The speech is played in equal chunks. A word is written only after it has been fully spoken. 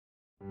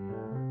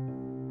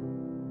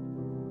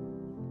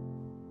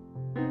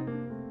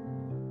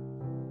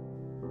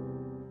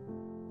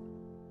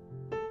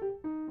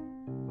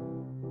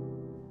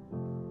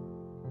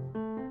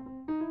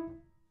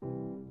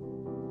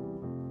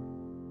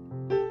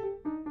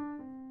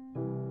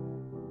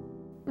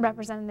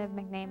Representative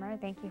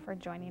McNamar, thank you for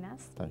joining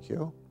us. Thank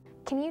you.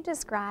 Can you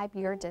describe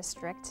your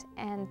district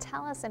and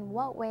tell us in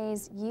what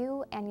ways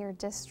you and your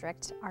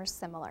district are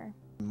similar?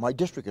 My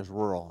district is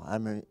rural.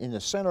 I'm in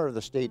the center of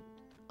the state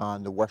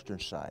on the western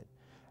side.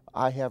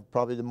 I have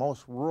probably the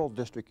most rural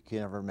district you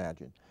can ever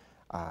imagine.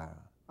 I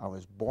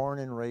was born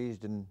and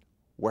raised in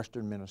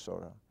western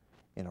Minnesota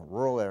in a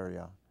rural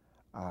area.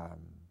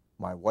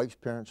 My wife's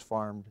parents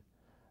farmed,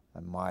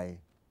 and my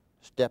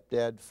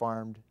stepdad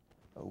farmed.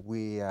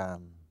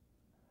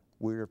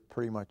 We're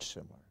pretty much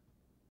similar.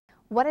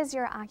 What is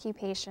your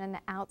occupation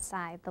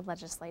outside the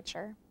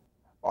legislature?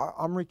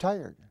 I'm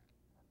retired,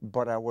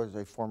 but I was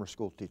a former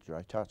school teacher.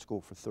 I taught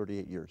school for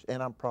 38 years,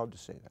 and I'm proud to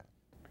say that.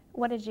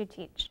 What did you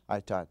teach? I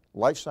taught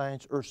life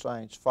science, earth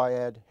science,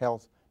 phy-ed,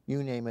 health,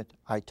 you name it,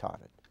 I taught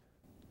it.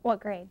 What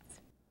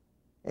grades?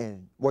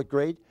 And what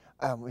grade?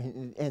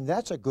 And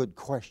that's a good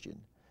question.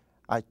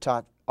 I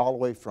taught all the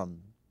way from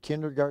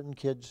kindergarten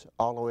kids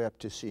all the way up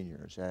to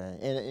seniors.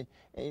 And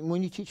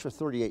when you teach for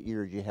 38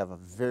 years, you have a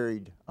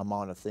varied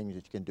amount of things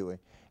that you can do.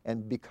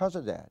 And because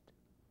of that,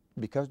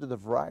 because of the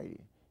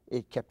variety,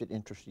 it kept it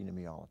interesting to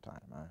me all the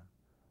time.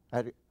 I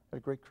had a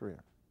great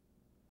career.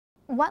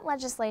 What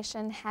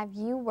legislation have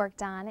you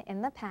worked on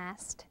in the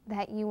past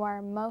that you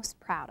are most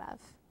proud of?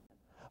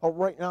 Oh,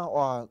 right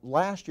now,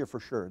 last year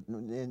for sure,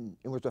 and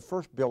it was the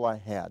first bill I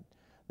had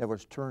that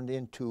was turned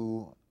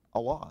into a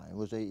law. It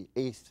was the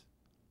 8th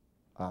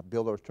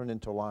bill that was turned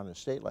into law in the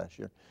state last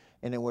year,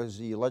 and it was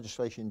the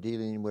legislation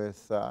dealing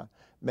with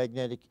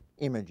magnetic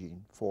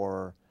imaging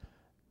for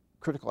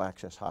critical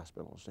access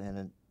hospitals, and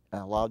it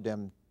allowed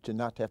them to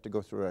not have to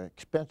go through an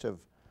expensive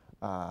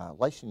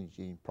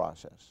licensing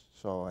process.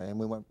 So, and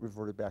we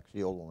reverted back to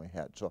the old one we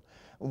had. So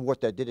what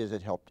that did is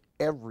it helped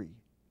every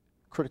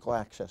critical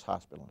access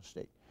hospital in the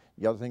state.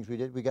 The other things we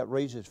did, we got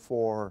raises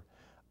for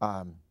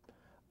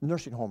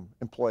nursing home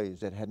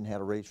employees that hadn't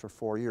had a raise for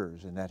 4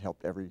 years, and that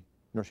helped every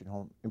nursing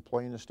home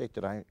employee in the state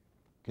that I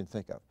can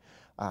think of.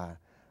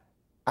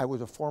 I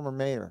was a former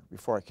mayor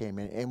before I came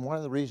in, and one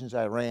of the reasons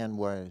I ran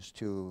was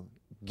to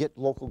get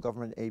local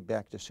government aid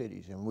back to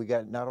cities. And we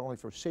got not only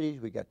for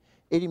cities, we got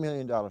 $80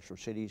 million for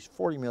cities,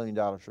 $40 million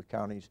for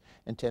counties,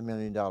 and $10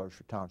 million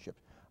for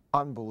townships.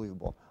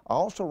 Unbelievable. I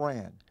also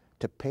ran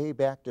to pay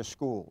back the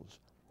schools,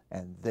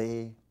 and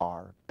they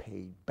are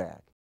paid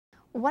back.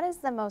 What is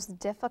the most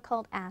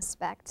difficult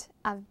aspect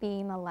of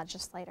being a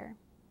legislator?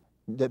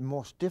 The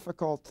most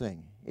difficult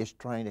thing is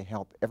trying to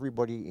help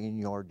everybody in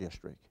your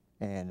district,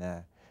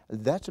 and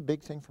that's a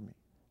big thing for me.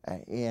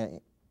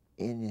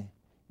 And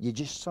you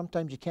just,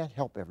 sometimes you can't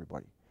help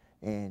everybody,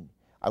 and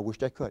I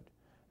wished I could.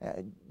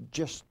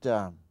 Just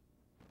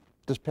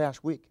this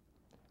past week,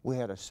 we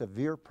had a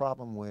severe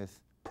problem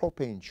with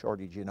propane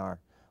shortage in our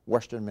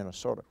western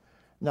Minnesota.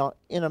 Now,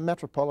 in a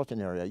metropolitan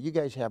area, you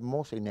guys have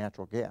mostly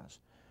natural gas.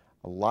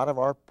 A lot of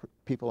our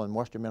people in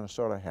western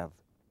Minnesota have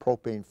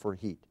propane for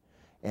heat.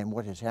 And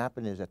what has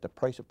happened is that the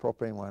price of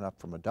propane went up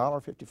from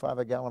 $1.55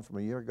 a gallon from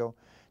a year ago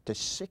to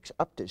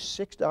up to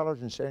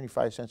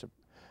 $6.75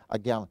 a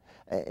gallon.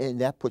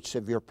 And that puts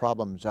severe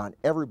problems on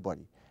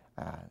everybody,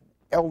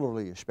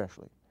 elderly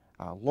especially,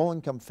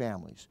 low-income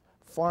families,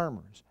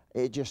 farmers.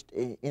 And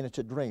it's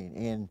a drain.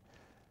 And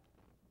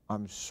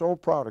I'm so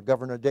proud of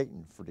Governor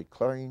Dayton for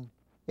declaring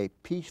a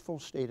peaceful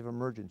state of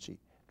emergency,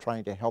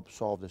 trying to help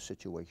solve the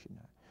situation.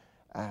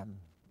 I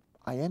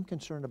am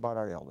concerned about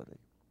our elderly.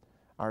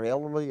 Our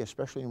elderly,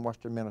 especially in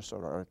western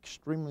Minnesota, are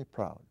extremely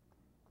proud.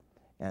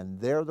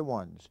 And they're the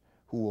ones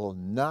who will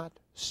not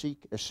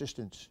seek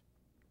assistance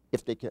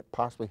if they can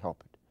possibly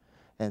help it.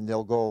 And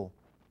they'll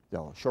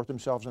short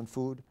themselves on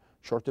food,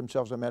 short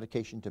themselves on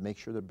medication to make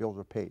sure their bills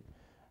are paid.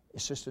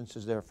 Assistance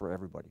is there for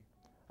everybody,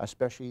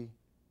 especially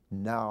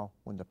now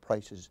when the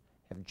prices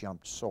have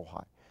jumped so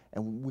high.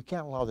 And we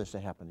can't allow this to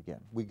happen again.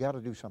 We got to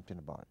do something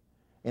about it.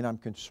 And I'm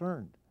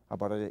concerned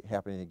about it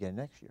happening again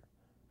next year.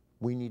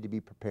 We need to be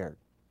prepared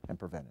and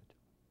prevent it.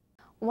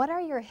 What are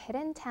your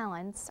hidden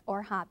talents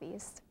or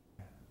hobbies?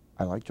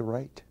 I like to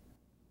write,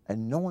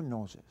 and no one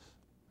knows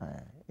this.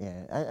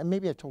 And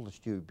maybe I told this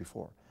to you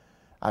before.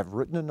 I've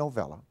written a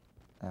novella.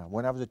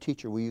 When I was a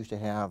teacher, we used to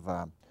have,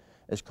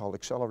 it's called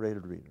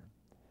Accelerated Reader.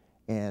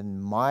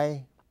 And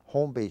my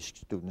home-based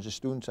students, the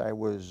students I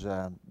was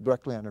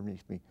directly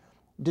underneath me,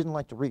 didn't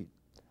like to read.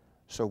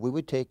 So we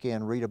would take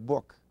and read a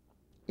book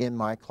in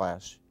my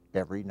class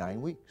every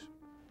 9 weeks.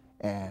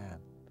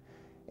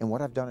 And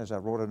what I've done is I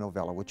wrote a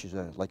novella, which is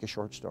like a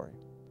short story,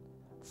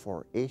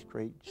 for 8th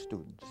grade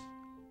students.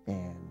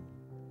 And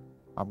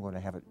I'm going to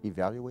have it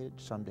evaluated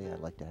someday.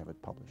 I'd like to have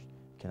it published.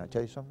 Can I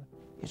tell you something?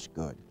 It's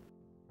good.